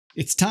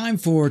It's time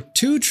for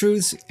two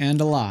truths and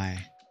a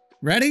lie.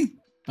 Ready?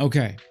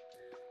 Okay.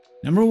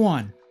 Number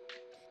one,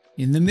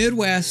 in the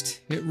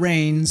Midwest, it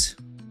rains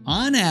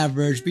on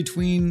average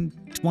between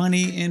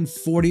 20 and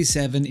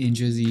 47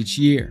 inches each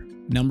year.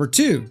 Number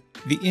two,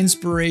 the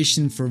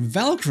inspiration for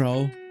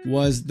Velcro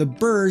was the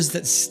burrs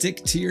that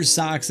stick to your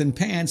socks and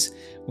pants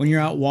when you're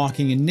out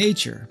walking in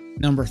nature.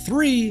 Number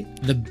three,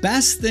 the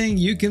best thing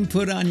you can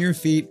put on your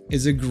feet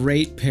is a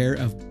great pair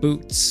of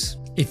boots.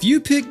 If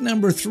you pick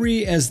number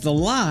three as the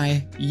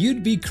lie,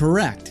 you'd be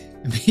correct,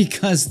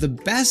 because the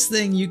best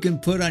thing you can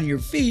put on your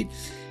feet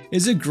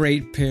is a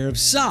great pair of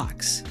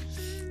socks.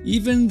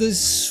 Even the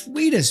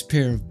sweetest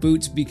pair of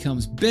boots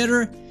becomes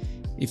bitter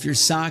if your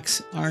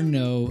socks are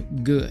no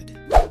good.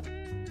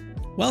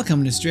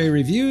 Welcome to Stray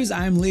Reviews.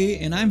 I'm Lee,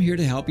 and I'm here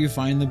to help you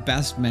find the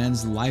best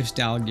men's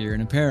lifestyle gear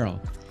and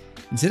apparel.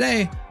 And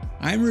today,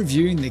 I'm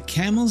reviewing the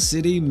Camel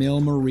City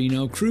Mill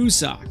Merino Crew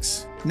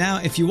Socks.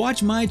 Now, if you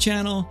watch my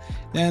channel,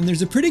 then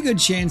there's a pretty good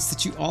chance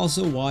that you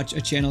also watch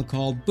a channel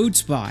called Boot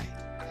Spy.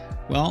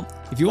 Well,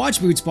 if you watch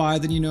Boot Spy,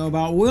 then you know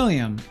about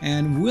William.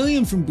 And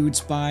William from Boot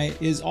Spy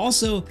is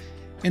also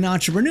an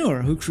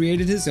entrepreneur who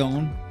created his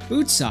own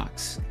boot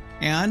socks.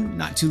 And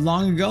not too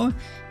long ago,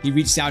 he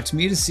reached out to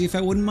me to see if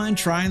I wouldn't mind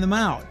trying them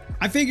out.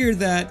 I figured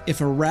that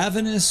if a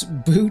ravenous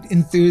boot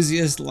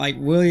enthusiast like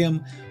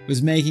William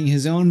was making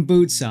his own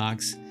boot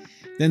socks,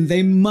 then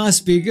they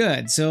must be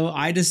good. So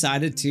I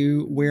decided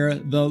to wear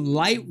the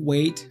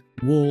lightweight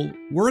wool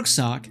work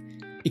sock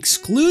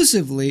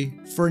exclusively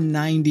for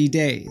 90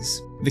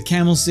 days. The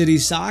Camel City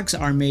socks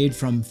are made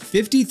from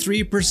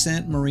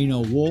 53%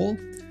 merino wool,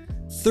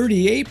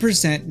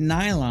 38%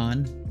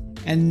 nylon,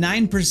 and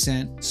 9%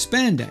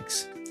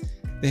 spandex.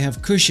 They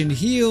have cushioned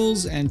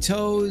heels and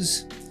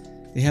toes.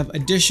 They have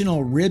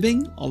additional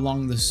ribbing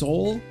along the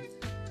sole,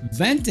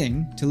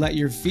 venting to let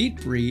your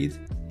feet breathe,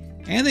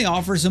 and they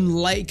offer some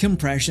light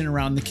compression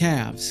around the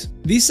calves.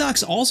 These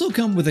socks also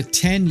come with a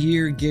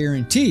 10-year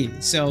guarantee,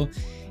 so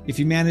if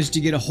you manage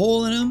to get a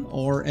hole in them,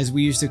 or as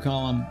we used to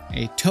call them,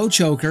 a toe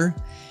choker,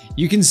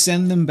 you can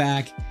send them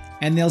back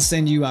and they'll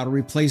send you out a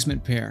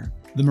replacement pair.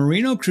 The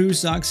Merino Crew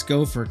Socks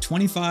go for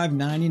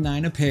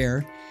 $25.99 a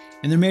pair,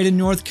 and they're made in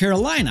North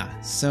Carolina,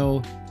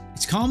 so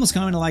it's almost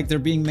kind of like they're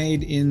being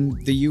made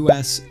in the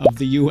US of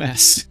the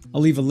US.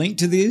 I'll leave a link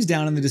to these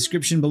down in the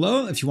description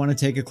below if you want to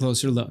take a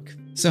closer look.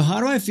 So how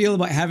do I feel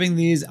about having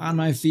these on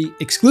my feet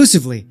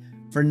exclusively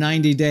for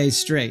 90 days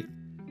straight?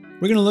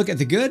 We're going to look at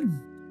the good,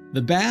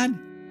 the bad,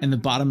 and the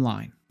bottom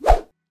line.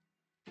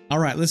 All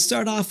right, let's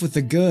start off with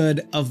the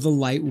good of the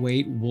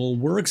lightweight wool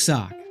work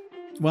sock.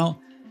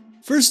 Well,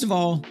 first of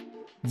all,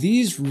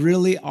 these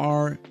really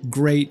are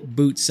great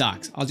boot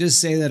socks. I'll just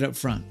say that up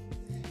front.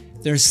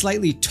 They're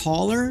slightly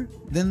taller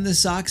than the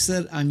socks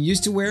that I'm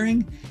used to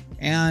wearing,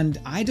 and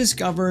I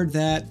discovered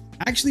that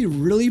I actually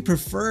really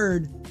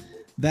preferred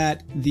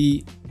that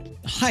the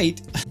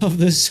height of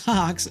the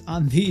socks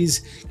on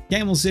these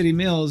Camel City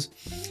Mills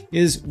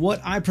is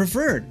what I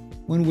preferred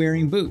when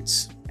wearing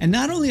boots. And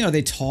not only are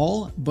they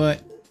tall,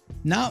 but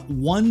not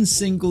one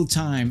single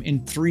time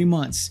in 3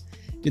 months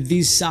did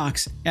these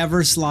socks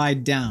ever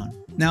slide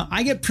down. Now,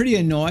 I get pretty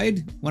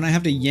annoyed when I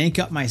have to yank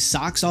up my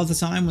socks all the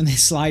time when they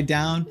slide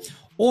down,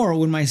 or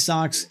when my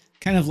socks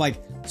kind of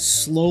like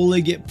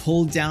slowly get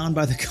pulled down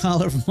by the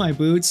collar of my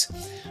boots,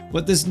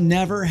 but this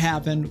never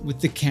happened with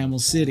the Camel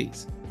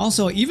Cities.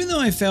 Also, even though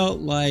I felt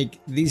like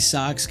these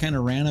socks kind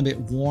of ran a bit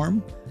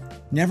warm,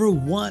 never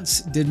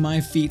once did my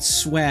feet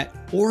sweat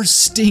or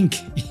stink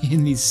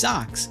in these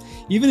socks,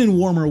 even in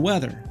warmer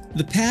weather.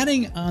 The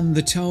padding on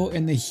the toe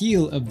and the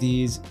heel of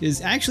these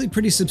is actually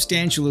pretty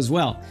substantial as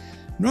well.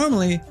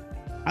 Normally,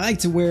 I like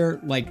to wear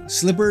like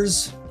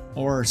slippers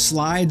or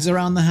slides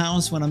around the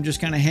house when I'm just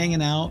kind of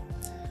hanging out,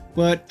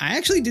 but I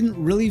actually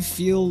didn't really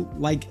feel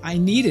like I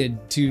needed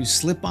to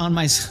slip on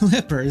my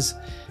slippers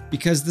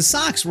because the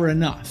socks were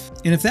enough.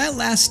 And if that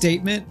last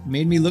statement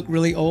made me look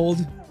really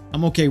old,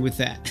 I'm okay with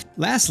that.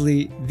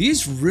 Lastly,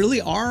 these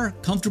really are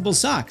comfortable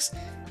socks,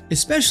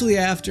 especially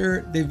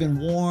after they've been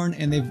worn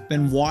and they've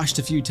been washed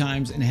a few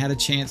times and had a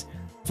chance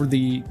for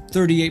the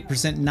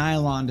 38%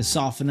 nylon to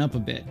soften up a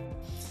bit.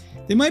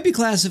 They might be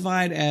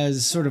classified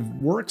as sort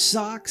of work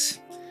socks,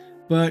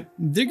 but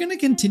they're going to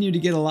continue to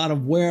get a lot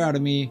of wear out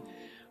of me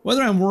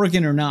whether I'm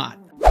working or not.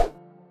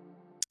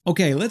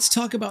 Okay, let's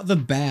talk about the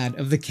bad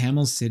of the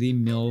Camel City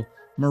Mill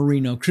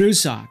Merino Crew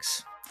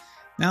Socks.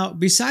 Now,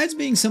 besides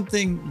being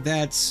something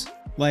that's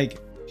like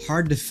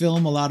hard to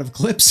film a lot of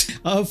clips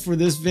of for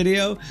this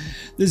video,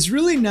 there's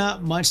really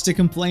not much to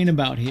complain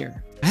about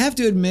here. I have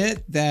to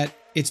admit that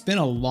it's been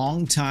a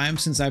long time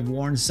since I've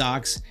worn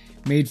socks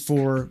made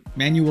for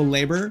manual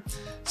labor,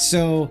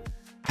 so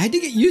I had to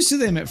get used to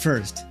them at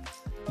first.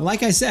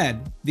 Like I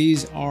said,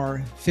 these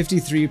are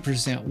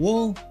 53%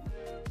 wool,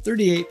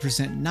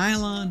 38%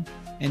 nylon,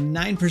 and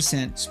 9%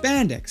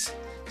 spandex.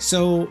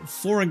 So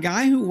for a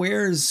guy who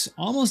wears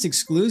almost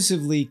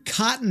exclusively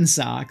cotton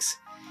socks,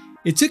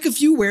 it took a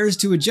few wears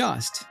to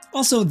adjust.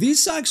 Also,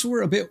 these socks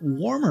were a bit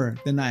warmer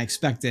than I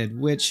expected,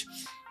 which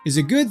is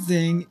a good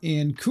thing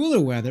in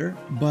cooler weather,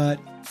 but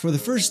for the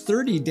first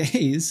 30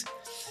 days,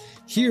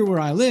 here where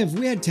I live,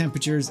 we had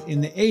temperatures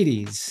in the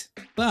 80s.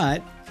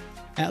 But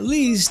at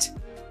least,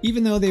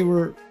 even though they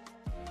were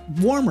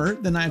warmer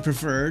than I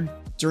preferred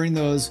during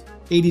those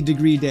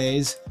 80-degree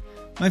days,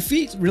 my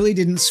feet really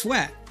didn't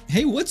sweat.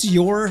 Hey, what's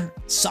your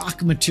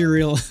sock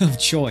material of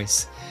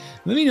choice?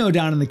 Let me know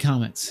down in the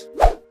comments.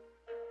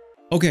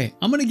 Okay,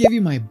 I'm gonna give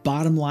you my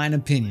bottom line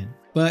opinion,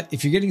 but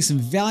if you're getting some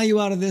value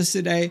out of this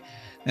today,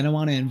 then I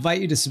wanna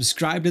invite you to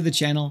subscribe to the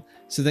channel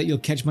so that you'll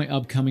catch my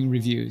upcoming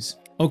reviews.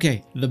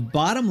 Okay, the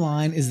bottom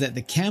line is that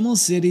the Camel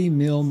City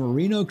Mill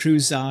Merino Crew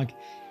Sock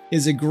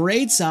is a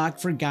great sock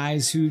for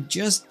guys who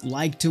just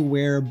like to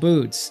wear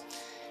boots,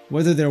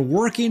 whether they're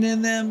working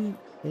in them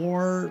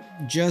or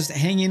just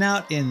hanging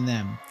out in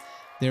them.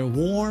 They're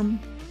warm,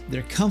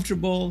 they're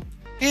comfortable,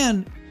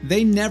 and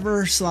they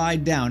never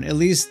slide down. At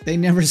least they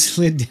never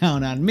slid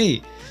down on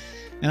me.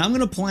 And I'm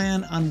gonna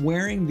plan on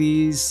wearing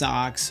these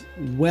socks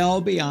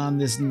well beyond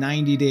this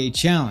 90-day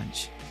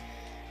challenge.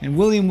 And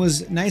William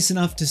was nice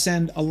enough to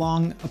send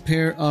along a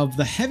pair of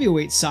the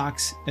heavyweight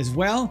socks as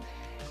well.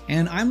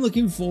 And I'm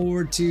looking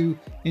forward to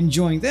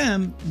enjoying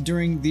them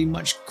during the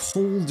much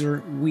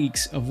colder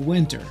weeks of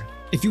winter.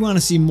 If you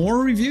wanna see more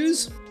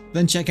reviews,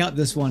 then check out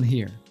this one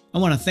here. I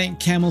want to thank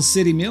Camel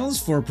City Mills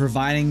for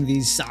providing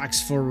these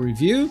socks for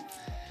review.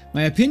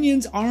 My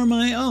opinions are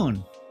my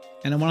own,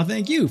 and I want to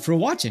thank you for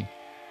watching.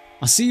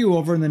 I'll see you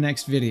over in the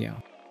next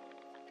video.